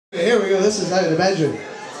Here we go, this is out of the bedroom.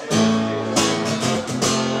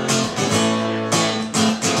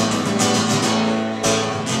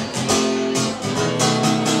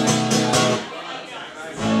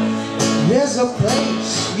 There's a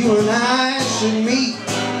place you and I should meet,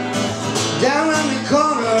 down on the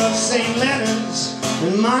corner of St. Leonard's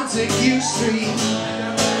and Montague Street.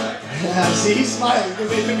 See, he's smiling.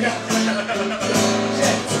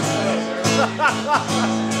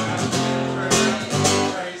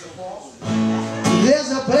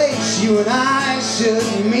 There's a place you and I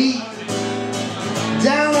should meet,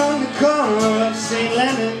 down on the corner of St.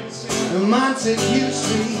 Leonard's and Montague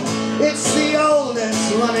Street. It's the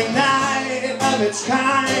oldest running night of its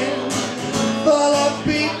kind, full of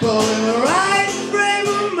people in the right frame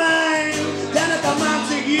of mind. Down at the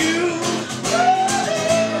Montague,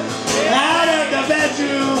 out of the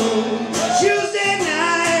bedroom, Tuesday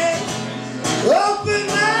night, open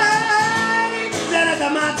mic. Down at the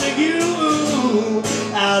Montague,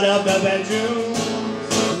 out of the bedroom.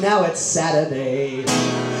 Now it's Saturday,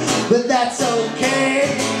 but that's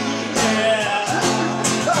okay. Yeah.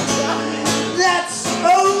 That's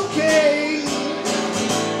okay.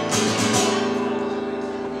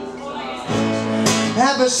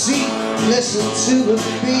 Have a seat, listen to the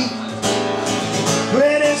beat.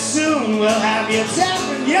 Pretty soon we'll have you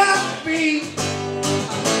tapping your feet.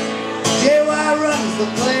 JY runs the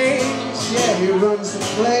place, yeah, he runs the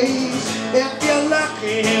place. If you're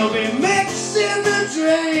lucky, he'll be mixing the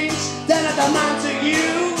drinks. Down at the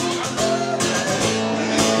Montague,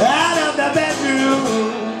 out of the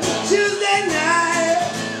bedroom, Tuesday night,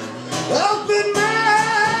 open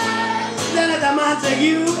mic. Down at the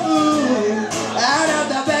Montague, out of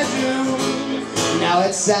the bedroom. Now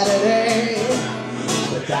it's Saturday,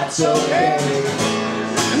 but that's okay.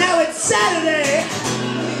 Now it's Saturday,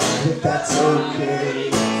 but that's okay.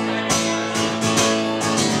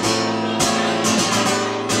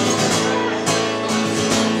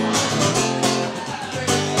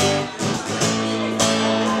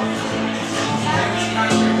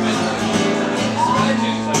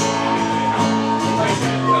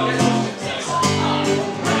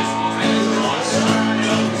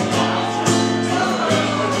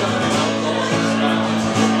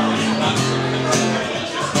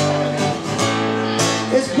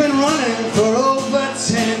 It's been running for over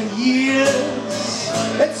 10 years.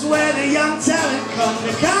 It's where the young talent come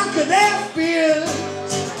to conquer their fears.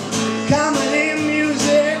 Comedy,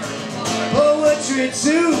 music, poetry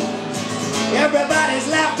too. Everybody's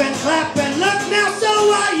laughing, clapping. Look now,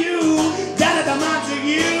 so are you. Down at the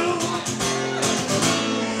Montague,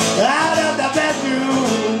 out of the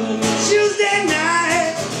bedroom, Tuesday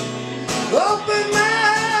night, open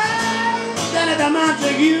mic. Down at the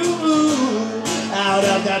Montague, out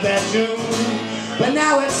of the bedroom. But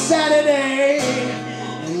now it's Saturday,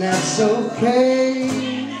 and that's okay.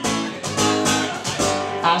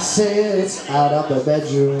 I say it's out of the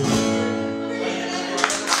bedroom.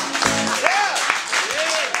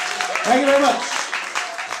 Thank you very much.